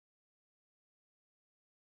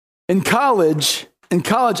in college,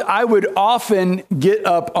 I would often get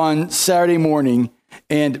up on Saturday morning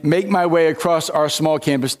and make my way across our small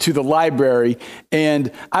campus to the library. And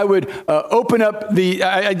I would open up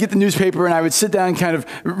I'd get the newspaper and I would sit down and kind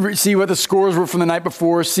of see what the scores were from the night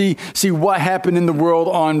before, see what happened in the world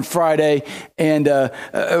on Friday. And,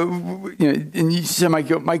 and you said, Mike,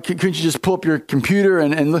 couldn't you just pull up your computer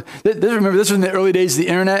and look? Remember, this was in the early days of the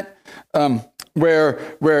internet, where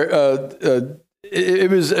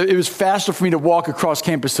it was faster for me to walk across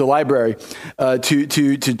campus to the library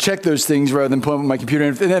to check those things rather than pulling up my computer.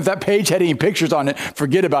 And if that page had any pictures on it,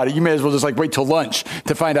 forget about it. You may as well just wait till lunch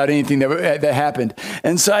to find out anything that happened.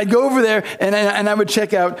 And so I'd go over there and I would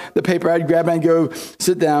check out the paper. I'd grab it and go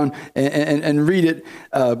sit down and read it.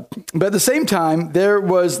 But at the same time, there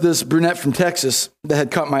was this brunette from Texas that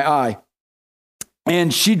had caught my eye.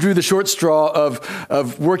 And she drew the short straw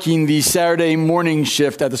of working the Saturday morning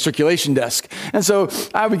shift at the circulation desk. And so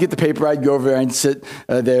I would get the paper, I'd go over there and sit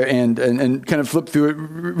there and kind of flip through it,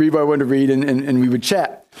 read what I wanted to read, and we would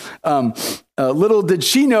chat. Little did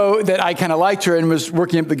she know that I kind of liked her and was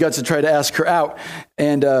working up the guts to try to ask her out.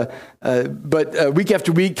 But week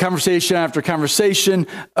after week, conversation after conversation,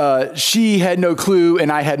 she had no clue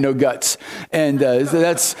and I had no guts. And so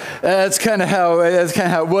that's kind of how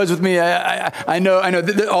it was with me. I know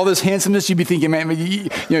that all this handsomeness, you'd be thinking, man,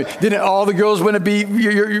 didn't all the girls want to be?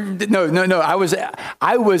 No.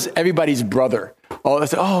 I was everybody's brother.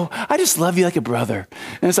 I just love you like a brother.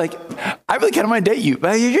 And it's like, I really kind of want to date you.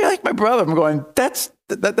 But you're like my brother. I'm going, that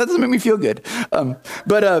doesn't make me feel good.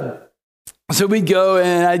 So we'd go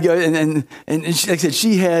and I'd go and she, like I said,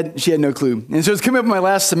 she had no clue. And so it's coming up my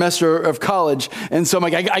last semester of college. And so I'm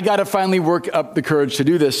like, I got to finally work up the courage to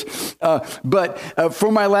do this. But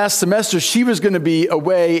for my last semester, she was going to be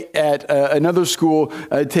away at another school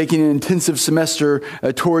taking an intensive semester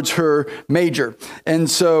towards her major. And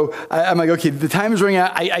so I'm like, okay, the time is running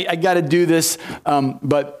out. I got to do this.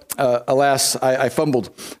 But alas, I fumbled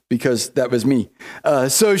because that was me.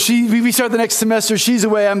 So we start the next semester. She's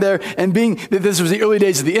away. I'm there. And being that this was the early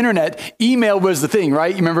days of the internet, email was the thing, right?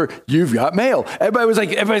 You remember, you've got mail. Everybody's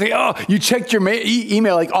like, oh, you checked your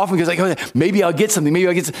email often because maybe I'll get something. Maybe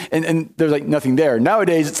I'll get something. And there's nothing there.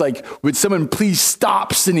 Nowadays, it's like, would someone please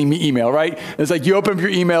stop sending me email, right? And it's like you open up your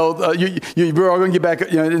email. We're all going to get back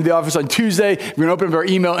in the office on Tuesday. We're going to open up our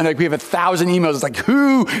email and we have 1,000 emails. It's like,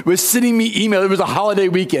 who was sending me email? It was a holiday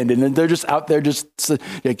weekend. And then they're just out there just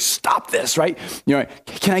like, stop this, right?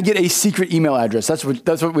 Can I get a secret email address? That's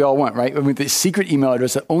what we all want, right? With the secret email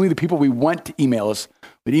address that only the people we want to email us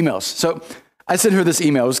would email us. So I sent her this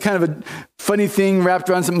email. It was kind of a funny thing wrapped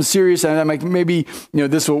around something serious. And I'm like, maybe,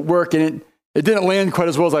 this will work. And it didn't land quite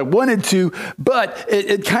as well as I wanted to, but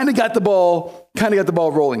it kind of got the ball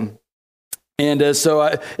rolling. And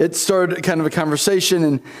so it started kind of a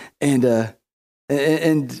conversation and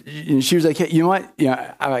she was like, hey, you know what?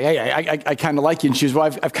 I kind of like you. And she was, well,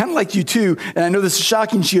 I've kind of liked you too. And I know this is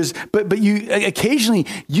shocking. She goes, but you occasionally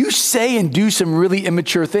you say and do some really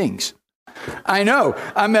immature things. I know.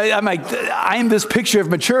 I'm like, I'm this picture of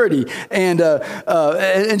maturity. And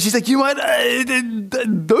she's like, you know what?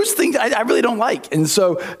 Those things I really don't like. And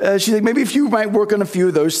so she's like, maybe if you might work on a few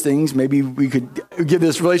of those things, maybe we could give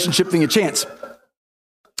this relationship thing a chance.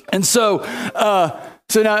 And so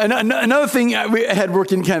now another thing we had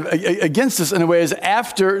working kind of against us in a way is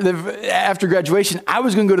after graduation, I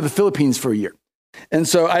was going to go to the Philippines for a year. And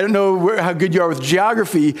so I don't know how good you are with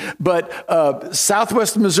geography, but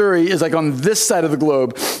Southwest Missouri is like on this side of the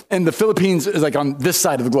globe, and the Philippines is like on this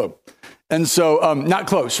side of the globe. And so not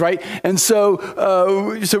close, right? And so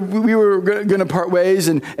we were going to part ways,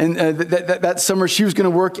 and that summer she was going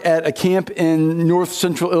to work at a camp in north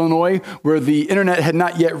central Illinois where the internet had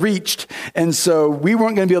not yet reached, and so we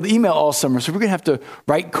weren't going to be able to email all summer. So we're going to have to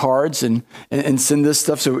write cards and send this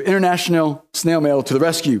stuff. So international snail mail to the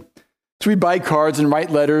rescue. So we buy cards and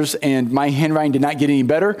write letters, and my handwriting did not get any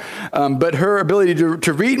better, but her ability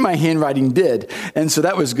to read my handwriting did, and so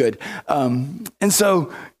that was good. And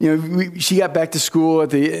so, she got back to school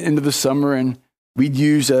at the end of the summer, and we'd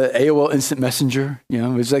use AOL Instant Messenger. It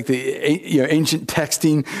was like the ancient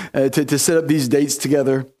texting to set up these dates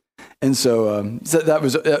together, and so that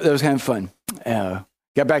was kind of fun.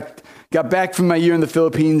 Got back from my year in the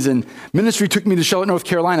Philippines, and ministry took me to Charlotte, North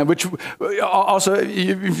Carolina, which also,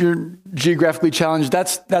 if you're geographically challenged,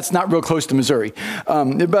 that's not real close to Missouri.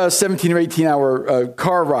 About a 17 or 18 hour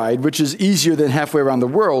car ride, which is easier than halfway around the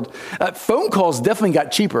world. Phone calls definitely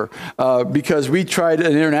got cheaper because we tried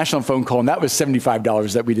an international phone call, and that was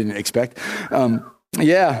 $75 that we didn't expect. The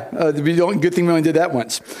good thing we only did that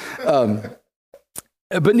once.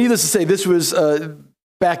 But needless to say, this was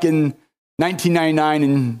back in 1999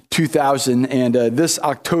 and 2000. And this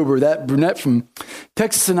October, that brunette from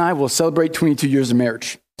Texas and I will celebrate 22 years of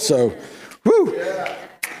marriage. So, woo!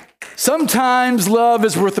 Sometimes love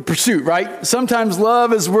is worth the pursuit, right? Sometimes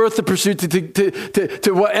love is worth the pursuit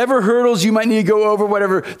to whatever hurdles you might need to go over,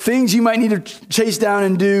 whatever things you might need to chase down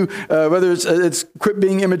and do, whether it's quit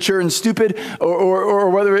being immature and stupid, or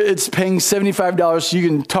whether it's paying $75 so you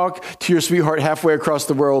can talk to your sweetheart halfway across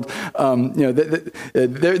the world.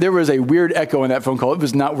 There was a weird echo in that phone call. It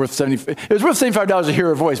was not worth it was worth $75 to hear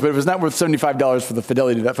her voice, but it was not worth $75 for the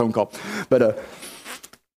fidelity of that phone call.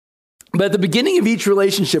 But at the beginning of each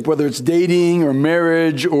relationship, whether it's dating or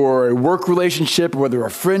marriage or a work relationship, or whether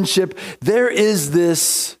a friendship, there is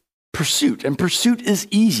this pursuit. And pursuit is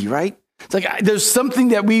easy, right? It's like there's something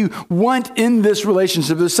that we want in this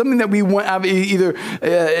relationship. There's something that we want either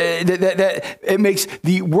that it makes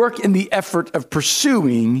the work and the effort of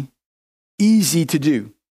pursuing easy to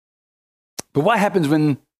do. But what happens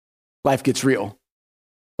when life gets real?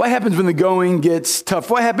 What happens when the going gets tough?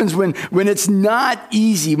 What happens when it's not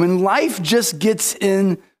easy, when life just gets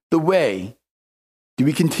in the way? Do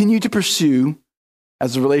we continue to pursue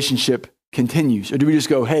as the relationship continues? Or do we just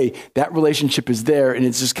go, hey, that relationship is there and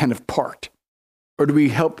it's just kind of parked? Or do we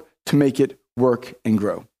help to make it work and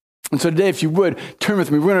grow? And so today, if you would, turn with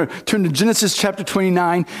me. We're going to turn to Genesis chapter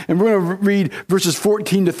 29, and we're going to read verses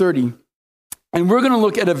 14 to 30. And we're going to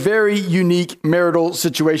look at a very unique marital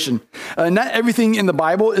situation. Not everything in the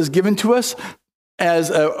Bible is given to us as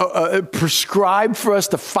prescribed for us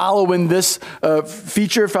to follow in this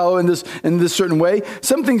feature, follow in this certain way.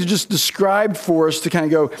 Some things are just described for us to kind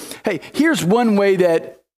of go, hey, here's one way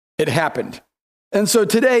that it happened. And so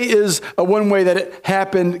today is a one way that it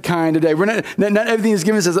happened kind of day. We're not everything is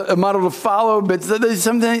given us as a model to follow, but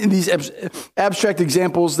something in these abstract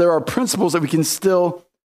examples, there are principles that we can still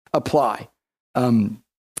apply.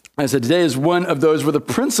 I said today is one of those where the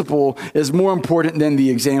principle is more important than the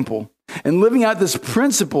example. And living out this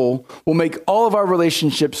principle will make all of our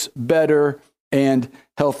relationships better and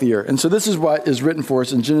healthier. And so this is what is written for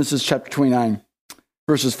us in Genesis chapter 29,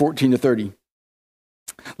 verses 14 to 30.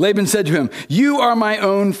 Laban said to him, "You are my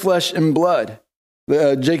own flesh and blood."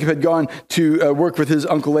 Jacob had gone to work with his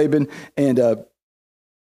uncle Laban and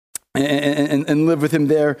live with him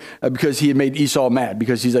there because he had made Esau mad,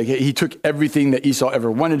 because he took everything that Esau ever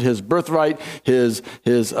wanted, his birthright, his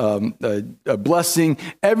blessing,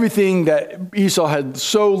 everything that Esau had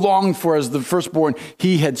so longed for as the firstborn,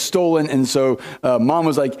 he had stolen. And so mom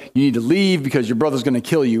was like, you need to leave because your brother's going to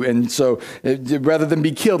kill you. And so rather than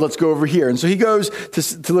be killed, let's go over here. And so he goes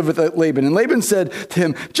to live with Laban. And Laban said to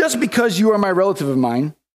him, "Just because you are my relative of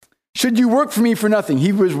mine, should you work for me for nothing?"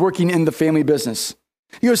 He was working in the family business.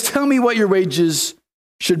 He goes, "Tell me what your wages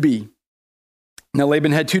should be." Now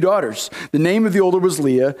Laban had 2 daughters. The name of the older was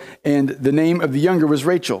Leah, and the name of the younger was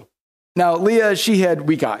Rachel. Now Leah, she had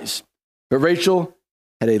weak eyes, but Rachel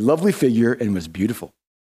had a lovely figure and was beautiful.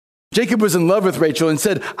 Jacob was in love with Rachel and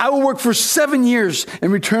said, "I will work for 7 years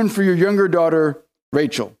in return for your younger daughter,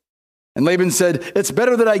 Rachel." And Laban said, "It's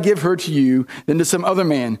better that I give her to you than to some other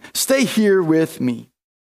man. Stay here with me."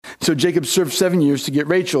 So Jacob served 7 years to get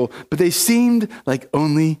Rachel, but they seemed like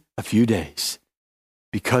only a few days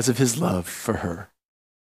because of his love for her.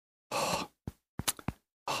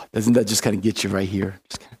 Doesn't that just kind of get you right here?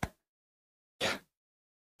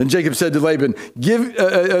 Then Jacob said to Laban,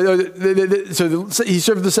 so he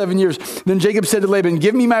served the 7 years. Then Jacob said to Laban,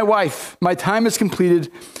 "Give me my wife. My time is completed,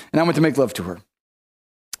 and I want to make love to her."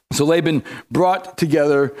 So Laban brought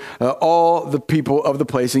together all the people of the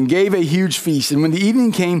place and gave a huge feast. And when the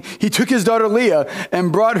evening came, he took his daughter Leah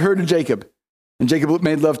and brought her to Jacob. And Jacob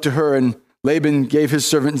made love to her, and Laban gave his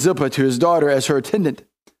servant Zilpah to his daughter as her attendant.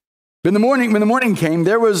 But when the morning came,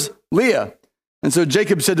 there was Leah. And so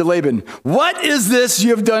Jacob said to Laban, "What is this you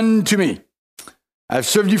have done to me? I've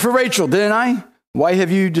served you for Rachel, didn't I? Why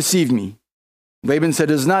have you deceived me?" Laban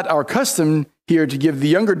said, "It is not our custom here to give the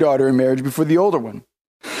younger daughter in marriage before the older one.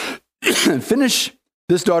 Finish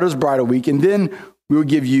this daughter's bridal week, and then we will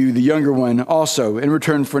give you the younger one also in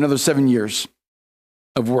return for another 7 years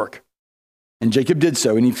of work." And Jacob did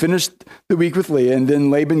so, and he finished the week with Leah, and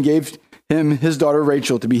then Laban gave him his daughter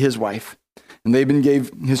Rachel to be his wife. And Laban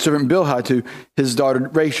gave his servant Bilhah to his daughter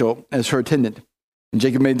Rachel as her attendant. And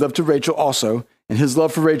Jacob made love to Rachel also, and his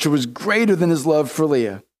love for Rachel was greater than his love for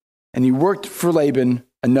Leah. And he worked for Laban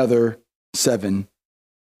another 7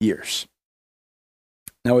 years.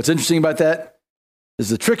 Now, what's interesting about that is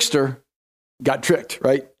the trickster got tricked,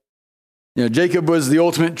 right? You know, Jacob was the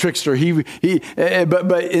ultimate trickster.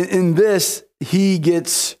 But in this, he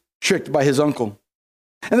gets tricked by his uncle.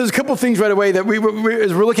 And there's a couple things right away that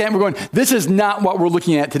as we're looking at, we're going, this is not what we're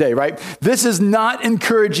looking at today, right? This is not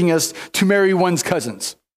encouraging us to marry one's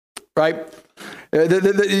cousins, right? That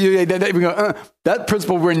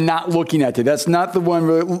principle we're not looking at today. That's not the one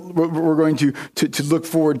we're going to look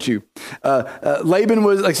forward to. Laban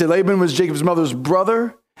was Jacob's mother's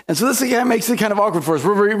brother. And so this again makes it kind of awkward for us.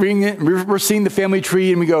 We're reading it, we're seeing the family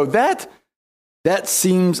tree, and we go, that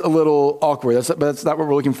seems a little awkward. That's not what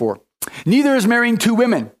we're looking for. Neither is marrying two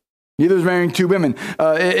women. God's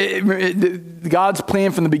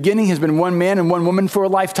plan from the beginning has been one man and one woman for a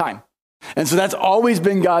lifetime. And so that's always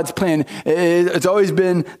been God's plan. It's always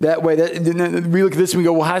been that way. We look at this and we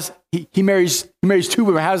go, well, he marries two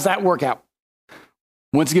women. How does that work out?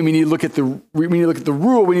 Once again, we need to look at the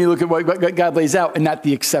rule. We need to look at what God lays out and not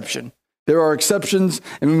the exception. There are exceptions,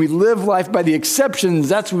 and when we live life by the exceptions,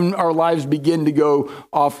 that's when our lives begin to go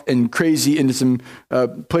off and crazy into some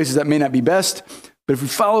places that may not be best. But if we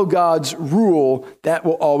follow God's rule, that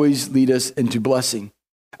will always lead us into blessing.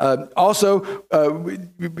 Also,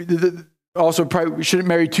 probably we shouldn't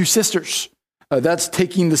marry two sisters. That's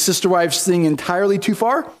taking the sister wives thing entirely too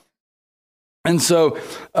far. And so,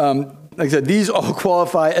 like I said, these all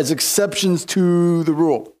qualify as exceptions to the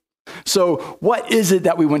rule. So what is it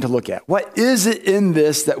that we want to look at? What is it in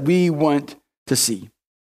this that we want to see?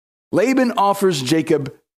 Laban offers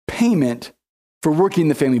Jacob payment for working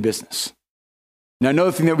the family business. Now,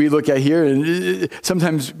 another thing that we look at here, and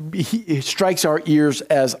sometimes it strikes our ears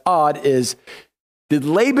as odd, is did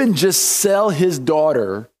Laban just sell his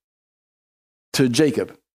daughter to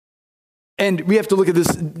Jacob? And we have to look at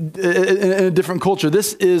this in a different culture.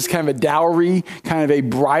 This is kind of a dowry, kind of a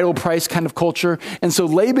bridal price kind of culture. And so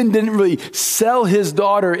Laban didn't really sell his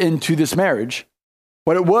daughter into this marriage.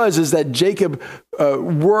 What it was is that Jacob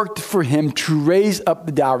worked for him to raise up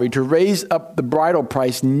the dowry, to raise up the bridal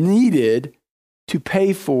price needed to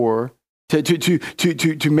pay for,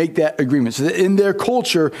 to make that agreement. So in their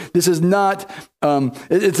culture, this is not,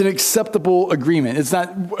 it's an acceptable agreement. It's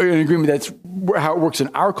not an agreement that's how it works in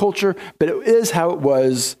our culture, but it is how it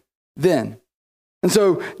was then. And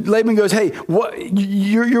so Laban goes, hey,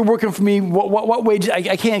 you're working for me. What wage?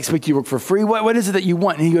 I can't expect you to work for free. What is it that you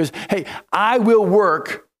want? And he goes, hey, I will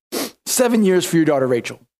work 7 years for your daughter,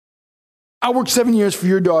 Rachel. I'll work 7 years for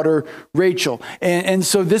your daughter, Rachel. And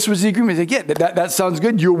so this was the agreement. Again, that sounds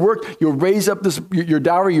good. You'll work, you'll raise up your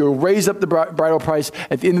dowry, you'll raise up the bridal price.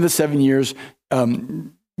 At the end of the 7 years,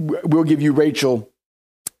 we'll give you Rachel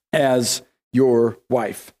as your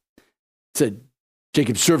wife. Said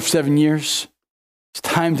Jacob served 7 years. It's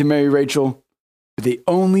time to marry Rachel. But they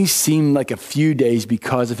only seemed like a few days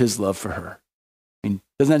because of his love for her. I mean,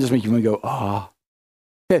 doesn't that just make you want to go, oh.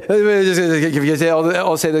 If you say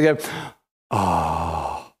I'll say that again.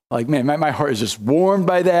 Oh, like, man, my heart is just warmed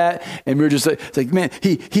by that. And we're just like, it's like, man,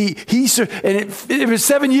 he and it was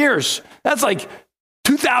 7 years. That's like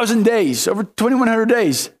 2,000 days, over 2,100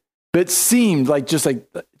 days. But it seemed like it just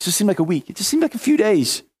seemed like a week. It just seemed like a few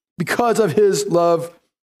days because of his love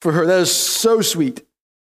for her. That is so sweet.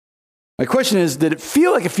 My question is, did it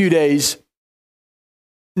feel like a few days,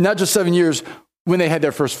 not just 7 years, when they had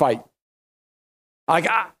their first fight? Like,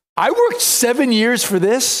 I worked 7 years for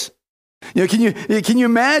this. You know, can you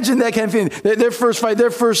imagine that kind of feeling? Their first fight,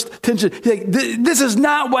 their first tension. Like, this is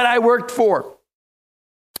not what I worked for.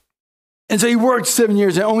 And so he worked 7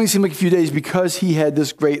 years, and it only seemed like a few days because he had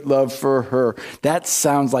this great love for her. That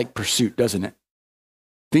sounds like pursuit, doesn't it?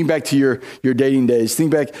 Think back to your dating days.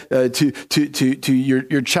 Think back to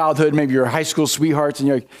your childhood, maybe your high school sweethearts,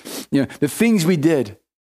 and the things we did.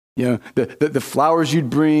 You know, the flowers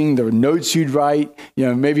you'd bring, the notes you'd write. You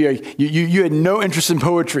know, maybe you had no interest in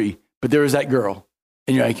poetry, but there was that girl,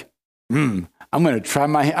 and you're like, I'm going to try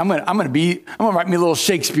I'm going to write me a little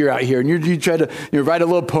Shakespeare out here, and you try to write a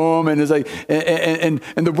little poem, and it's like, and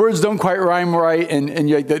the words don't quite rhyme right, and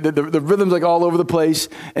you're like the rhythm's like all over the place,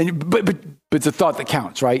 but it's a thought that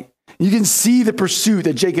counts, right? You can see the pursuit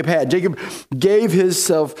that Jacob had. Jacob gave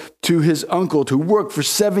himself to his uncle to work for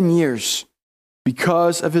 7 years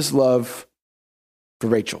because of his love for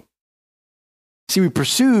Rachel. See, we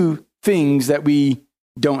pursue things that we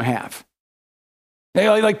don't have.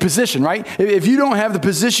 Like position, right? If you don't have the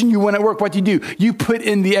position you want at work, what do? You put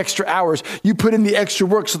in the extra hours. You put in the extra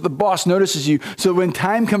work so the boss notices you. So when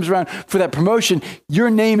time comes around for that promotion, your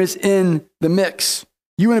name is in the mix.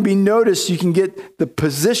 You want to be noticed so you can get the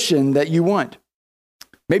position that you want.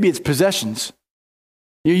 Maybe it's possessions.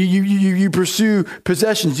 You pursue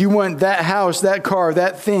possessions. You want that house, that car,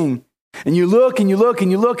 that thing. And you look and you look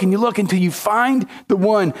and you look and you look until you find the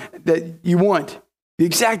one that you want, the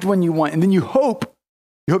exact one you want. And then you hope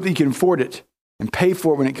that you can afford it and pay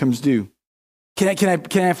for it when it comes due. Can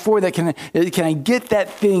I afford that? Can I get that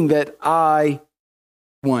thing that I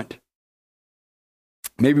want?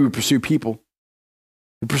 Maybe we pursue people.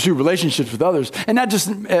 We pursue relationships with others, and not just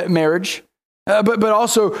marriage, but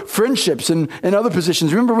also friendships and other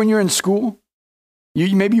positions. Remember when you're in school?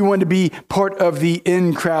 Maybe you wanted to be part of the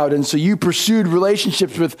in crowd, and so you pursued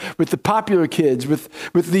relationships with the popular kids, with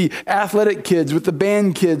the athletic kids, with the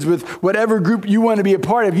band kids, with whatever group you want to be a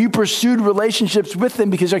part of. You pursued relationships with them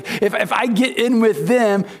because if I get in with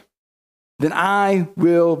them, then I'll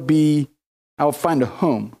find a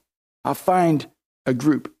home. I'll find a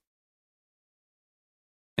group.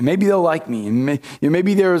 And maybe they'll like me. And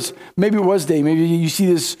maybe it was day. Maybe you see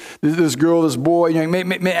this girl, this boy. You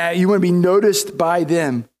want to be noticed by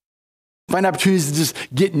them. Find opportunities to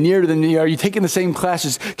just get near to them. Are you taking the same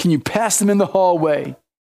classes? Can you pass them in the hallway?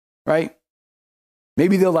 Right?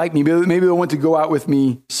 Maybe they'll like me. Maybe they'll want to go out with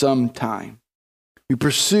me sometime. We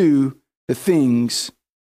pursue the things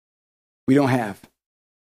we don't have.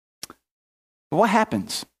 But what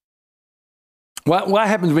happens? What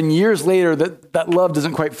happens when years later that love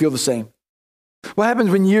doesn't quite feel the same? What happens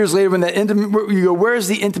when years later when you go, where's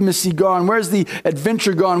the intimacy gone? Where's the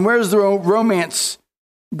adventure gone? Where's the romance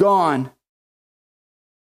gone?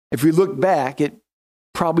 If we look back, it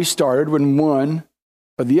probably started when one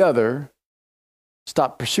or the other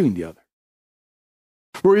stopped pursuing the other.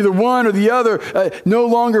 Where either one or the other no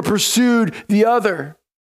longer pursued the other.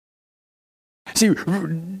 See,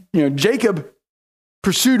 Jacob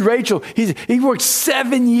pursued Rachel. He worked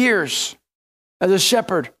 7 years as a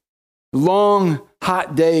shepherd. Long,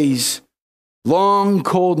 hot days, long,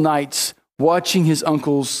 cold nights, watching his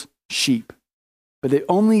uncle's sheep. But they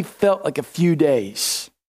only felt like a few days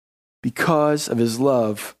because of his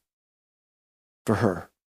love for her.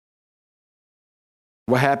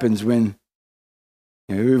 What happens when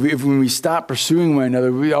we stop pursuing one another,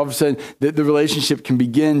 all of a sudden the relationship can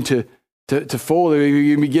begin to fold.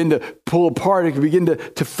 You begin to pull apart. It can begin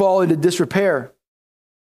to fall into disrepair.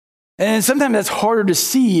 And sometimes that's harder to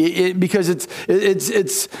see because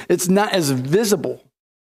it's not as visible.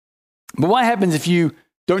 But what happens if you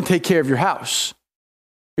don't take care of your house?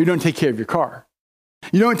 You don't take care of your car.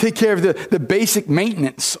 You don't take care of the basic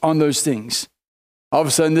maintenance on those things. All of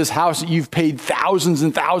a sudden, this house that you've paid thousands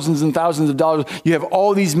and thousands and thousands of dollars, you have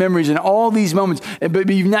all these memories and all these moments, but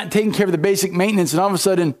you've not taken care of the basic maintenance, and all of a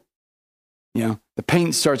sudden, the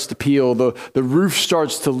paint starts to peel, the roof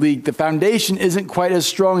starts to leak, the foundation isn't quite as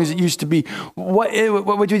strong as it used to be. What do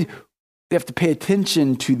we do? We have to pay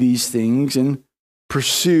attention to these things and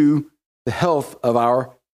pursue the health of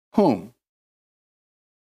our home.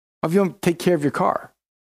 If you don't take care of your car,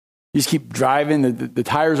 you just keep driving, the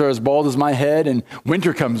tires are as bald as my head, and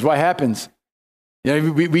winter comes, what happens?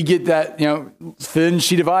 We get that thin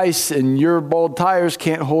sheet of ice, and your bald tires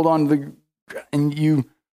can't hold on to and you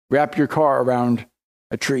wrap your car around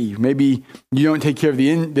a tree. Maybe you don't take care of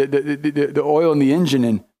the oil in the engine,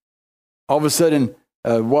 and all of a sudden,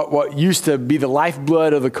 what used to be the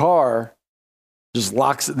lifeblood of the car just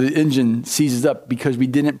locks, the engine seizes up because we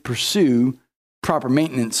didn't pursue proper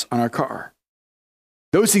maintenance on our car.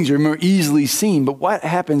 Those things are more easily seen, but what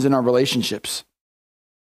happens in our relationships?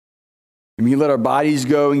 And we can let our bodies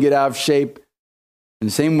go and get out of shape. In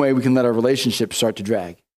the same way, we can let our relationships start to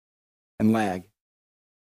drag and lag.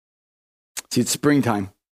 See, it's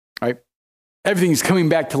springtime, right? Everything's coming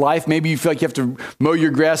back to life. Maybe you feel like you have to mow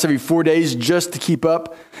your grass every 4 days just to keep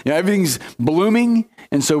up. Everything's blooming,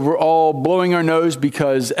 and so we're all blowing our nose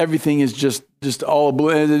because everything is just all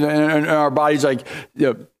blooming, and our body's like,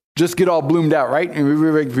 just get all bloomed out, right? And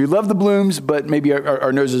we love the blooms, but maybe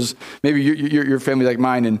our noses, maybe your family's like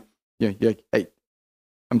mine, and you're like, hey,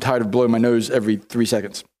 I'm tired of blowing my nose every 3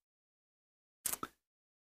 seconds.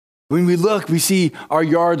 When we look, we see our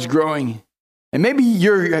yards growing. And maybe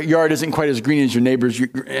your yard isn't quite as green as your neighbor's,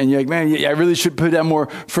 and you're like, man, I really should put down more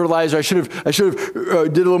fertilizer. I should have did a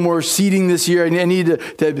little more seeding this year. I need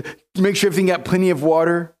to make sure everything got plenty of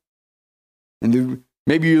water. And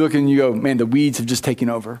maybe you look and you go, man, the weeds have just taken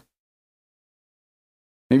over.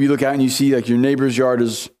 Maybe you look out and you see like your neighbor's yard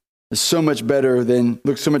is so much better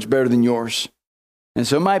looks so much better than yours. And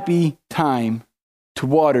so it might be time to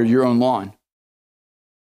water your own lawn.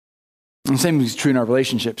 And the same is true in our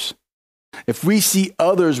relationships. If we see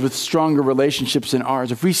others with stronger relationships than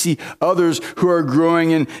ours, if we see others who are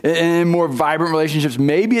growing in more vibrant relationships,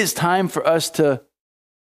 maybe it's time for us to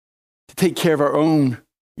take care of our own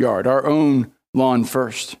yard, our own lawn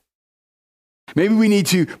first. Maybe we need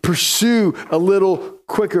to pursue a little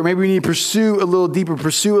quicker. Maybe we need to pursue a little deeper,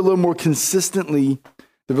 pursue a little more consistently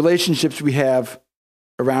the relationships we have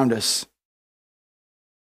around us.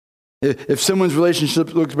 If someone's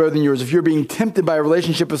relationship looks better than yours, if you're being tempted by a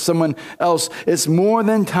relationship with someone else, it's more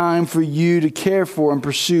than time for you to care for and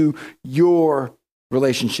pursue your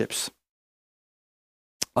relationships.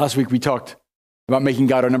 Last week we talked about making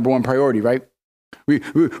God our number one priority, right? We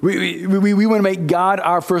want to make God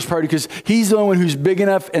our first priority because he's the only one who's big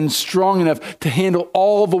enough and strong enough to handle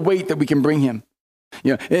all the weight that we can bring him.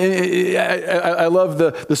 You know, I love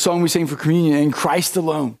the song we sang for communion, "In Christ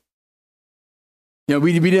Alone." You know,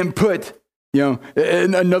 we didn't put,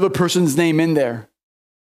 another person's name in there.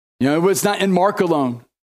 You know, it's not in Mark alone.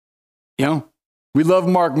 You know, we love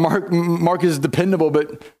Mark. Mark is dependable,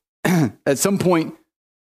 but at some point,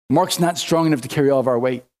 Mark's not strong enough to carry all of our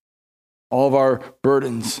weight, all of our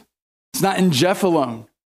burdens. It's not in Jeff alone.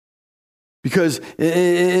 Because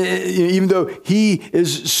even though he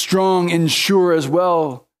is strong and sure as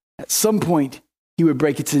well, at some point he would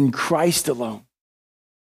break. It's in Christ alone.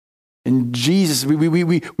 In Jesus,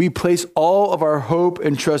 we place all of our hope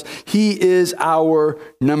and trust. He is our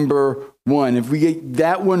number one. If we get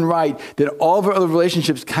that one right, then all of our other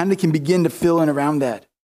relationships kind of can begin to fill in around that.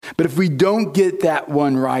 But if we don't get that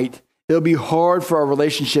one right, it'll be hard for our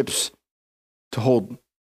relationships to hold.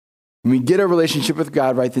 When we get our relationship with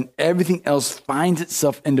God right, then everything else finds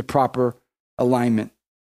itself into proper alignment.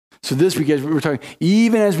 So this week, as we were talking,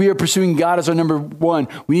 even as we are pursuing God as our number one,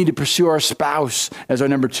 we need to pursue our spouse as our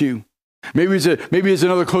number two. Maybe it's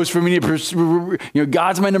another close friend. We need to pursue,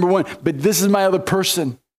 God's my number one, but this is my other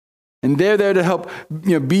person. And they're there to help,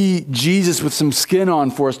 be Jesus with some skin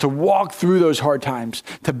on for us, to walk through those hard times,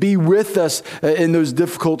 to be with us in those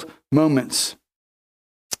difficult moments.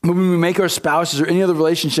 When we make our spouses or any other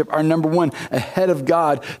relationship our number one ahead of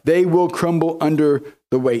God, they will crumble under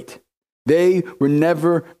the weight. They were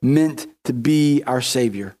never meant to be our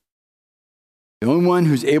Savior. The only one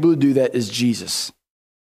who's able to do that is Jesus.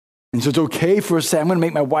 And so it's okay for us to say, I'm going to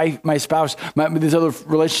make my wife, my spouse, this other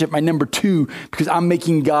relationship my number two because I'm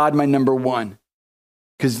making God my number one.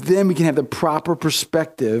 Because then we can have the proper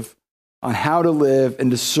perspective on how to live and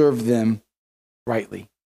to serve them rightly.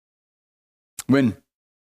 When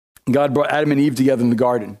God brought Adam and Eve together in the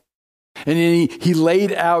garden, and he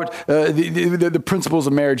laid out the principles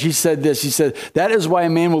of marriage. He said this, he said, that is why a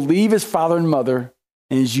man will leave his father and mother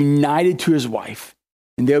and is united to his wife,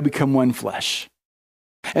 and they'll become one flesh.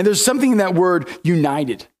 And there's something in that word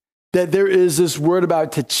united, that there is this word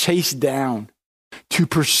about to chase down, to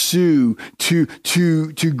pursue, to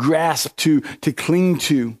grasp, to cling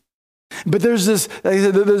to. But there's this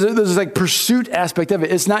like pursuit aspect of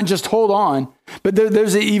it. It's not just hold on, but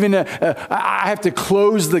there's even I have to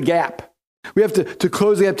close the gap. We have to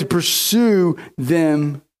close the gap, to pursue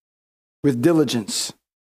them with diligence,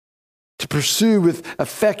 to pursue with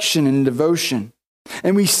affection and devotion.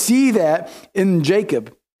 And we see that in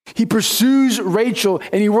Jacob. He pursues Rachel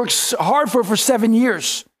and he works hard for her for 7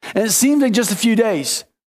 years. And it seems like just a few days.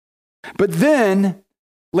 But then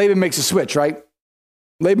Laban makes a switch, right?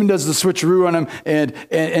 Laban does the switcheroo on him, and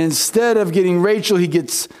instead of getting Rachel, he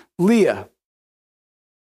gets Leah.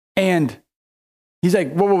 And he's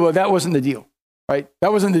like, whoa, that wasn't the deal, right?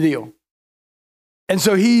 That wasn't the deal. And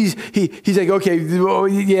so he's like, okay, well,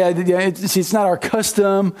 yeah, it's not our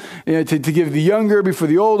custom to give the younger before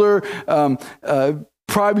the older.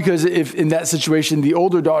 Probably because if in that situation, the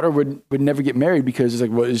older daughter would never get married because it's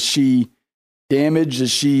like, well, is she damaged?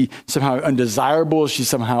 Is she somehow undesirable? Is she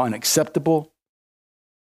somehow unacceptable?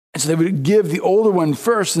 And so they would give the older one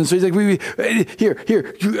first. And so he's like,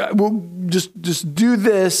 here, we'll just do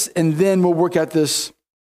this, and then we'll work out this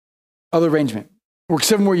other arrangement. Work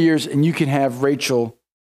 7 more years, and you can have Rachel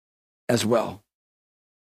as well.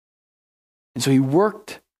 And so he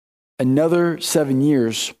worked another 7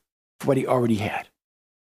 years for what he already had.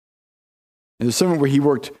 And there's somewhere where he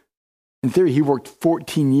worked, in theory, he worked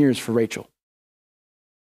 14 years for Rachel.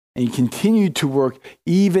 And he continued to work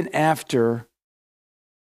even after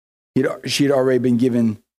she had already been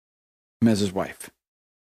given him as his wife.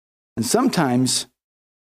 And sometimes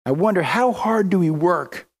I wonder, how hard do we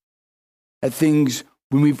work at things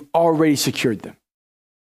when we've already secured them?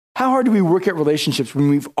 How hard do we work at relationships when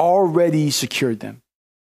we've already secured them?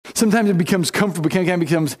 Sometimes it becomes comfortable, it kind of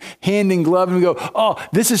becomes hand in glove, and we go, oh,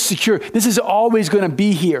 this is secure. This is always going to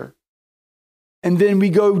be here. And then we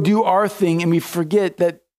go do our thing, and we forget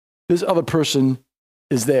that this other person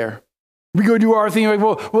is there. We go do our thing, like,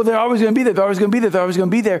 well, they're always going to be there. They're always going to be there. They're always going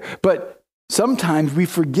to be there. But sometimes we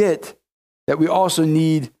forget that we also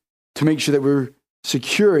need to make sure that we're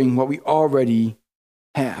securing what we already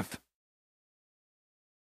have.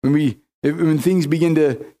 When things begin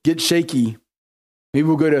to get shaky, maybe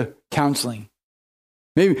we'll go to counseling.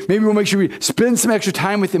 Maybe we'll make sure we spend some extra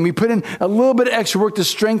time with him. We put in a little bit of extra work to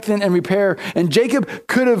strengthen and repair. And Jacob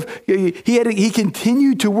he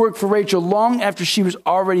continued to work for Rachel long after she was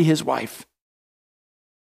already his wife.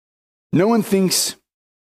 No one thinks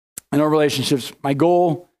in our relationships, my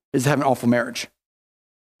goal is to have an awful marriage.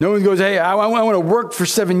 No one goes, hey, I want to work for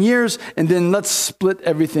 7 years and then let's split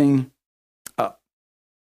everything up.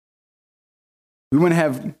 We want to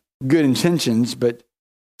have good intentions, but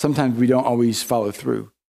sometimes we don't always follow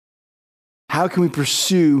through. How can we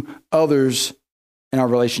pursue others in our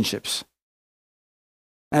relationships?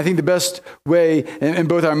 And I think the best way in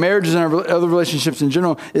both our marriages and our other relationships in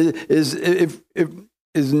general is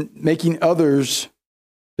making others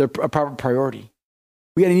a proper priority.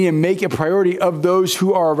 We need to make a priority of those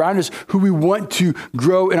who are around us, who we want to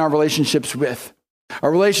grow in our relationships with.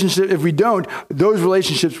 Our relationship, if we don't, those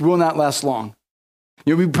relationships will not last long.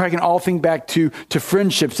 We probably can all think back to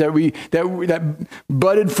friendships that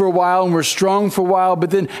budded for a while and were strong for a while, but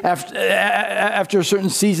then after a certain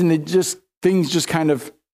season, things just kind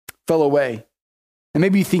of fell away. And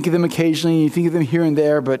maybe you think of them occasionally, you think of them here and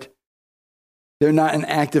there, but they're not an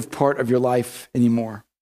active part of your life anymore.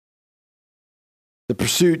 The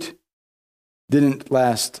pursuit didn't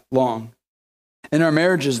last long. In our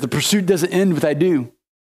marriages, the pursuit doesn't end with I do.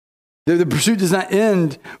 The pursuit does not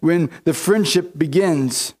end when the friendship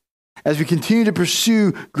begins. As we continue to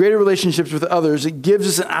pursue greater relationships with others, it gives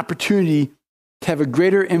us an opportunity to have a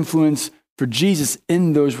greater influence for Jesus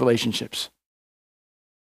in those relationships.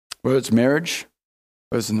 Whether it's marriage,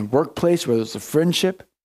 whether it's in the workplace, whether it's a friendship,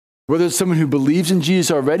 whether it's someone who believes in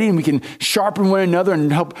Jesus already and we can sharpen one another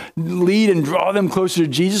and help lead and draw them closer to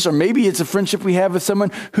Jesus, or maybe it's a friendship we have with someone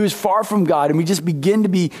who is far from God and we just begin to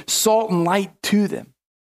be salt and light to them.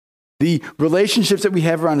 The relationships that we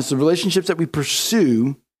have around us, the relationships that we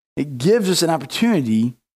pursue, it gives us an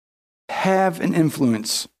opportunity to have an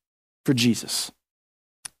influence for Jesus.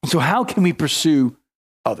 So how can we pursue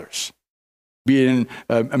others? Be it in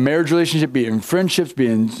a marriage relationship, be it in friendships, be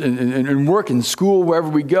it in work, in school, wherever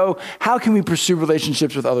we go. How can we pursue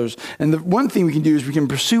relationships with others? And the one thing we can do is we can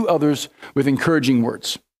pursue others with encouraging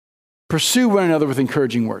words. Pursue one another with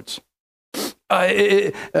encouraging words.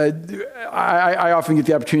 I often get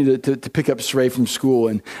the opportunity to pick up Saray from school,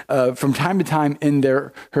 and from time to time in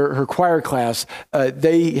her choir class,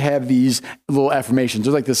 they have these little affirmations.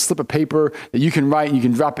 There's like this slip of paper that you can write, and you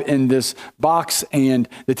can drop it in this box, and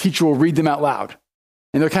the teacher will read them out loud.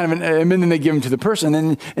 And they're kind of, and then they give them to the person,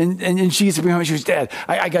 and she gets to bring home. She goes, "Dad,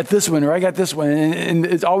 I got this one, or I got this one," and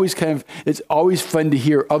it's always always fun to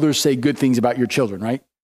hear others say good things about your children, right?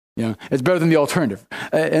 It's better than the alternative.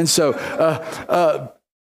 And so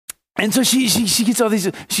she gets all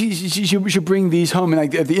these, she'll bring these home.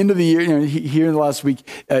 And at the end of the year, here in the last week,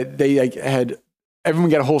 they had,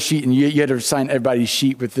 everyone got a whole sheet and you had to sign everybody's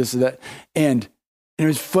sheet with this or that. And it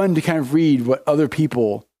was fun to kind of read what other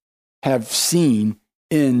people have seen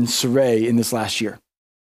in Saray in this last year.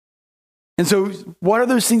 And so what are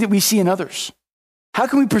those things that we see in others? How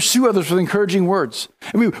can we pursue others with encouraging words?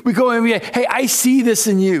 And we go and we say, hey, I see this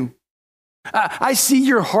in you. I see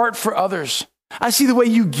your heart for others. I see the way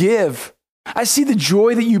you give. I see the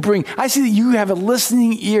joy that you bring. I see that you have a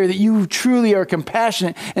listening ear, that you truly are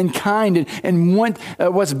compassionate and kind and want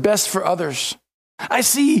what's best for others. I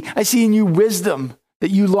see in you wisdom that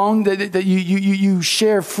you long, that you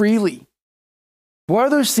share freely. What are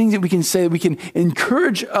those things that we can say that we can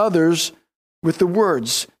encourage others with the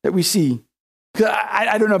words that we see? Because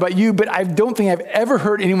I don't know about you, but I don't think I've ever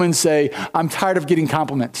heard anyone say, I'm tired of getting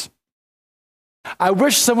compliments. I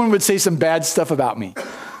wish someone would say some bad stuff about me.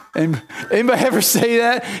 And anybody ever say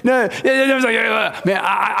that? No. Man,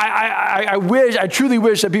 I truly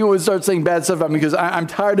wish that people would start saying bad stuff about me because I'm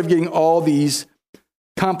tired of getting all these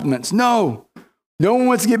compliments. No one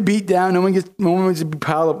wants to get beat down. No one wants to be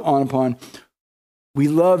piled upon. We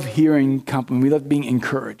love hearing compliments. We love being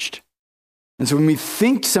encouraged. And so when we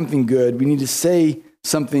think something good, we need to say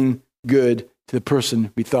something good to the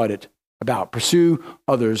person we thought it about. Pursue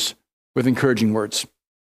others with encouraging words.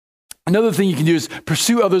 Another thing you can do is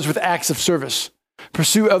pursue others with acts of service.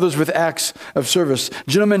 Pursue others with acts of service.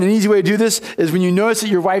 Gentlemen, an easy way to do this is when you notice that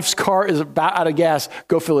your wife's car is about out of gas,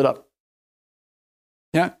 go fill it up.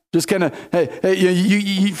 Yeah, just kind of, hey,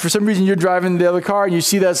 you for some reason you're driving the other car and you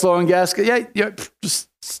see that slow on gas, just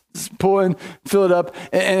pull in, fill it up,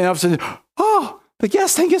 and all of a sudden, oh, the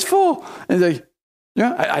gas tank is full. And like,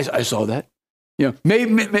 yeah, I saw that.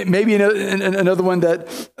 Maybe another one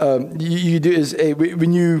that you do is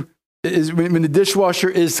when the dishwasher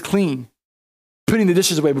is clean, putting the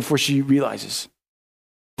dishes away before she realizes.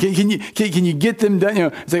 Can you get them done?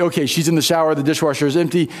 It's like, okay, she's in the shower, the dishwasher is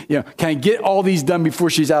empty. Can I get all these done before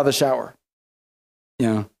she's out of the shower?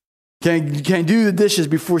 Can I do the dishes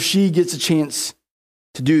before she gets a chance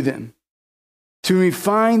to do them? So when we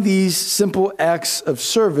find these simple acts of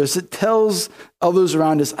service, it tells others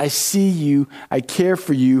around us, I see you, I care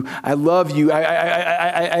for you, I love you,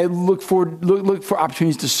 I look for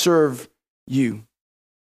opportunities to serve you.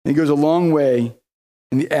 And it goes a long way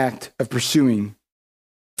in the act of pursuing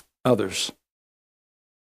others.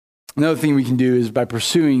 Another thing we can do is to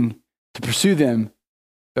pursue them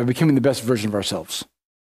by becoming the best version of ourselves.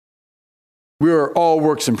 We are all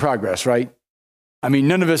works in progress, right? I mean,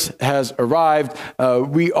 none of us has arrived.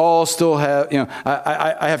 We all still have,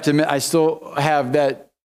 I have to admit, I still have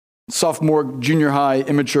that sophomore, junior high,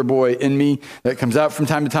 immature boy in me that comes out from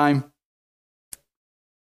time to time.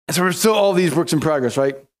 And so we're still all these works in progress,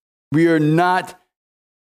 right? We are not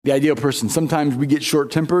the ideal person. Sometimes we get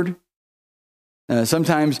short-tempered.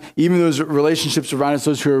 Sometimes even those relationships around us,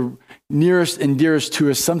 those who are nearest and dearest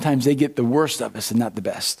to us, sometimes they get the worst of us and not the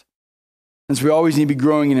best. And so we always need to be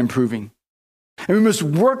growing and improving. And we must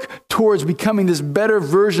work towards becoming this better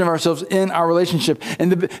version of ourselves in our relationship,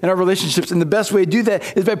 in our relationships. And the best way to do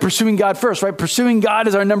that is by pursuing God first, right? Pursuing God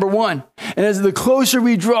is our number one. And as the closer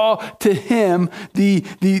we draw to Him,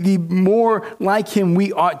 the more like Him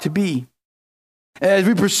we ought to be. As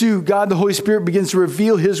we pursue God, the Holy Spirit begins to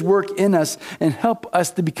reveal His work in us and help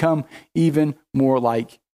us to become even more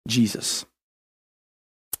like Jesus.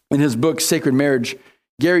 In his book, Sacred Marriage,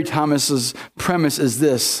 Gary Thomas's premise is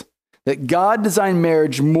this: that God designed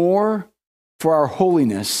marriage more for our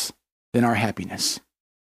holiness than our happiness.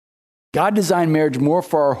 God designed marriage more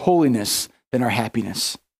for our holiness than our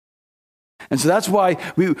happiness. And so that's why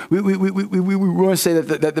we want to say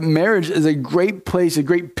that the marriage is a great place, a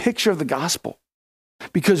great picture of the gospel.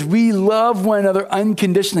 Because we love one another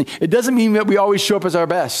unconditionally. It doesn't mean that we always show up as our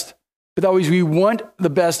best, but always we want the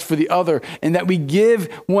best for the other, and that we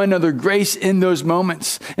give one another grace in those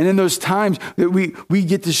moments. And in those times that we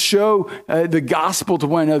get to show the gospel to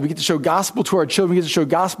one another. We get to show gospel to our children. We get to show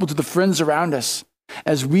gospel to the friends around us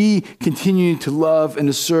as we continue to love and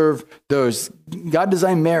to serve those. God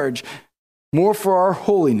designed marriage more for our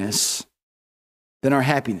holiness than our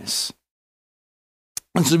happiness.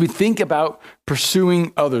 And so we think about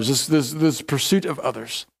pursuing others, this pursuit of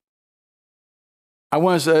others. I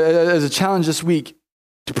want us, as a challenge this week,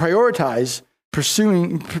 to prioritize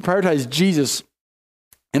Jesus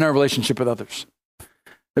in our relationship with others.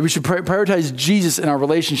 That we should prioritize Jesus in our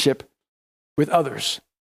relationship with others.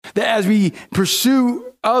 That as we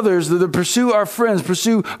pursue others, that pursue our friends,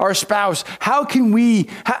 pursue our spouse, how can we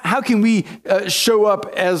show up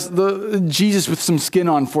as Jesus with some skin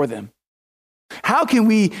on for them? How can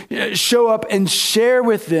we show up and share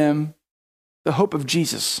with them the hope of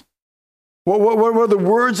Jesus? What are the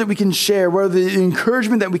words that we can share? What are the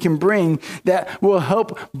encouragement that we can bring that will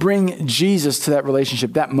help bring Jesus to that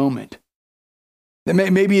relationship, that moment? That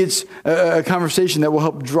maybe it's a conversation that will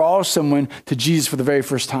help draw someone to Jesus for the very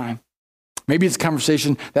first time. Maybe it's a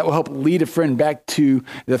conversation that will help lead a friend back to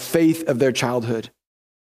the faith of their childhood.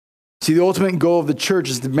 See, the ultimate goal of the church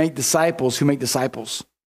is to make disciples who make disciples.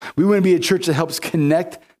 We want to be a church that helps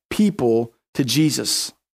connect people to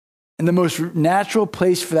Jesus. And the most natural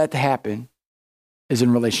place for that to happen is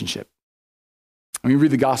in relationship. I mean, read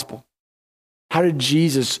the gospel. How did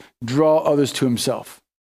Jesus draw others to himself?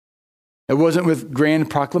 It wasn't with grand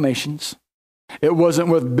proclamations. It wasn't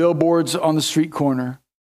with billboards on the street corner.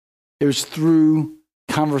 It was through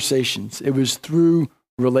conversations. It was through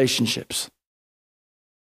relationships.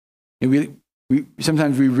 And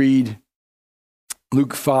sometimes we read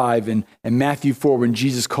Luke 5 and Matthew 4 when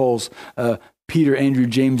Jesus calls Peter, Andrew,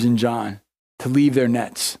 James, and John to leave their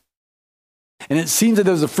nets. And it seems that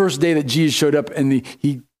that was the first day that Jesus showed up and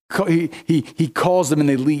he calls them and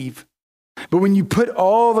they leave. But when you put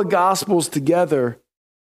all the Gospels together,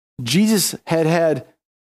 Jesus had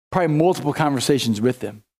probably multiple conversations with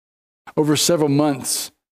them over several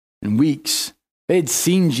months and weeks. They had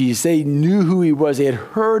seen Jesus. They knew who he was. They had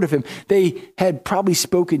heard of him. They had probably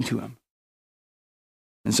spoken to him.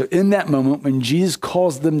 And so in that moment, when Jesus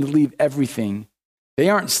calls them to leave everything, they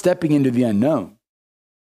aren't stepping into the unknown.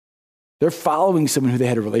 They're following someone who they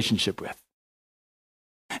had a relationship with.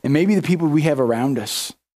 And maybe the people we have around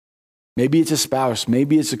us, maybe it's a spouse,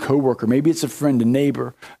 maybe it's a coworker, maybe it's a friend, a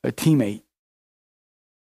neighbor, a teammate.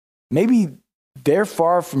 Maybe they're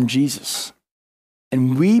far from Jesus.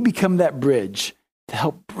 And we become that bridge to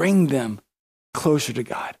help bring them closer to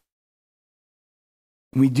God.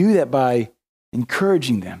 And we do that by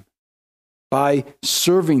encouraging them, by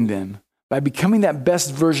serving them, by becoming that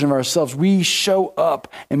best version of ourselves, we show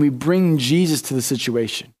up and we bring Jesus to the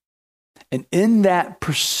situation. And in that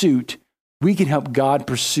pursuit, we can help God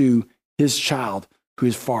pursue his child who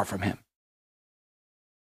is far from him.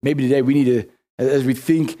 Maybe today we need to, as we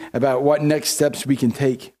think about what next steps we can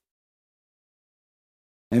take,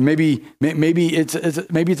 and maybe it's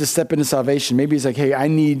a step into salvation. Maybe it's like, hey, I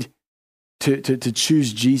need to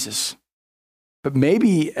choose Jesus. But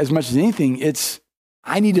maybe as much as anything, it's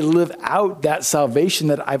I need to live out that salvation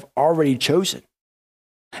that I've already chosen.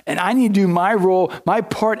 And I need to do my role, my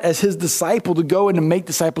part as his disciple to go and to make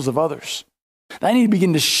disciples of others. I need to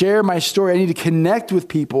begin to share my story. I need to connect with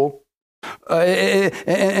people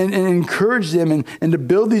and encourage them and to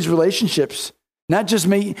build these relationships. Not just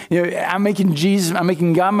I'm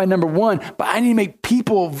making God my number one, but I need to make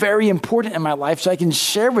people very important in my life so I can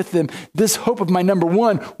share with them this hope of my number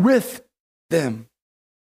one with them.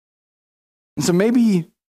 And so maybe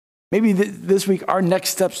this week our next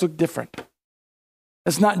steps look different.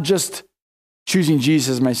 It's not just choosing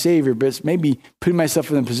Jesus as my Savior, but it's maybe putting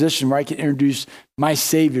myself in a position where I can introduce my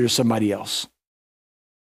Savior to somebody else.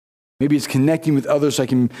 Maybe it's connecting with others so I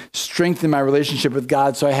can strengthen my relationship with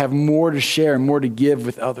God so I have more to share and more to give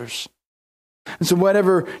with others. And so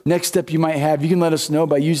whatever next step you might have, you can let us know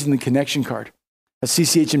by using the connection card at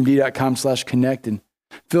cchmd.com/connect and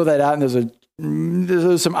fill that out. And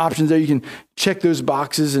there's some options there. You can check those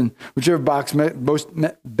boxes and whichever box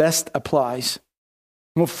best applies.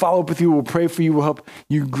 And we'll follow up with you. We'll pray for you. We'll help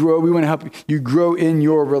you grow. We want to help you grow in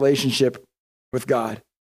your relationship with God.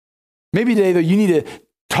 Maybe today, though, you need to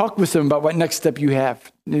talk with them about what next step you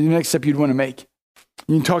have, the next step you'd want to make.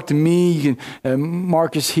 You can talk to me. You can,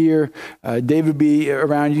 Marcus here, David be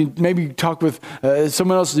around. You can maybe talk with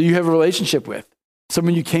someone else that you have a relationship with,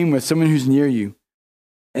 someone you came with, someone who's near you.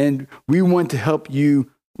 And we want to help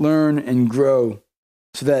you learn and grow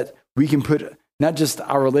so that we can put not just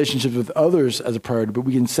our relationships with others as a priority, but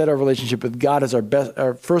we can set our relationship with God as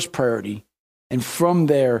our first priority. And from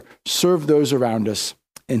there, serve those around us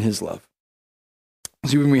in his love.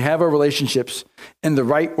 So when we have our relationships in the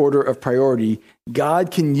right order of priority, God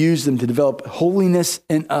can use them to develop holiness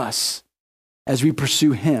in us as we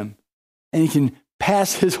pursue him. And he can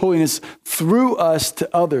pass his holiness through us to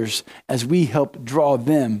others as we help draw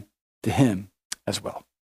them to him as well.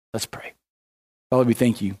 Let's pray. Father, we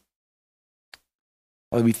thank you.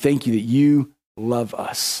 Father, we thank you that you love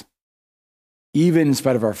us, even in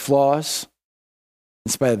spite of our flaws,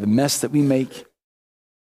 in spite of the mess that we make.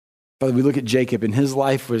 Father, we look at Jacob, and his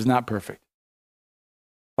life was not perfect.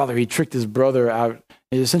 Father, he tricked his brother out.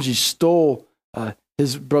 He essentially stole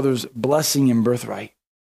his brother's blessing and birthright,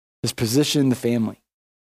 his position in the family.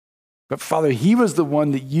 But Father, he was the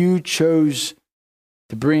one that you chose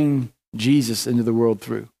to bring Jesus into the world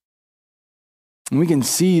through. And we can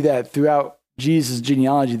see that throughout Jesus'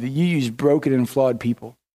 genealogy, that you use broken and flawed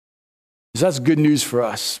people. So that's good news for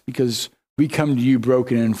us because we come to you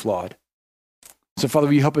broken and flawed. So, Father,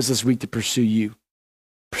 will you help us this week to pursue you?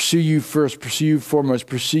 Pursue you first, pursue you foremost,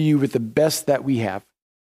 pursue you with the best that we have.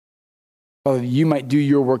 Father, that you might do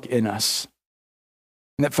your work in us.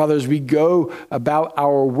 And that, Father, as we go about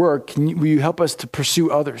our work, will you help us to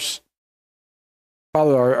pursue others?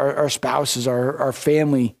 Father, our spouses, our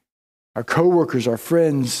family, our coworkers, our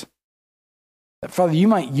friends. That, Father, you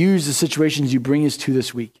might use the situations you bring us to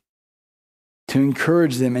this week to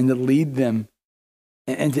encourage them and to lead them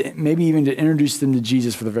and to maybe even to introduce them to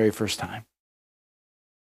Jesus for the very first time.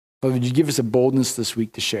 Father, would you give us a boldness this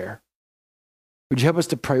week to share? Would you help us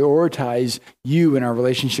to prioritize you in our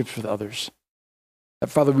relationships with others? That,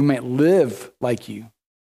 Father, we might live like you.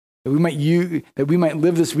 That we might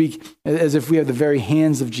live this week as if we have the very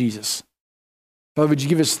hands of Jesus. Father, would you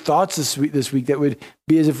give us thoughts this week that would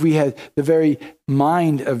be as if we had the very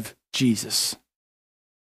mind of Jesus?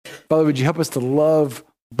 Father, would you help us to love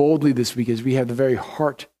boldly this week as we have the very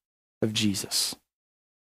heart of Jesus?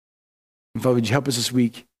 And Father, would you help us this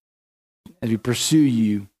week as we pursue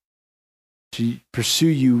you, to pursue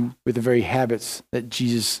you with the very habits that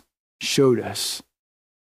Jesus showed us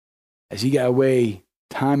as he got away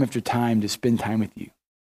time after time to spend time with you.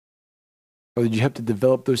 Father, would you help to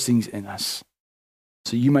develop those things in us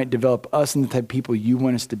so you might develop us in the type of people you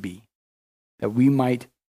want us to be, that we might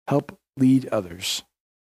help lead others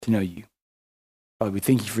to know you. Father, we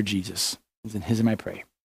thank you for Jesus. It's in his name I pray.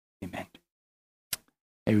 Amen.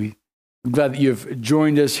 Hey, we're glad that you have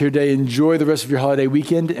joined us here today. Enjoy the rest of your holiday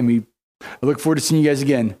weekend, and we look forward to seeing you guys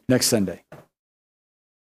again next Sunday.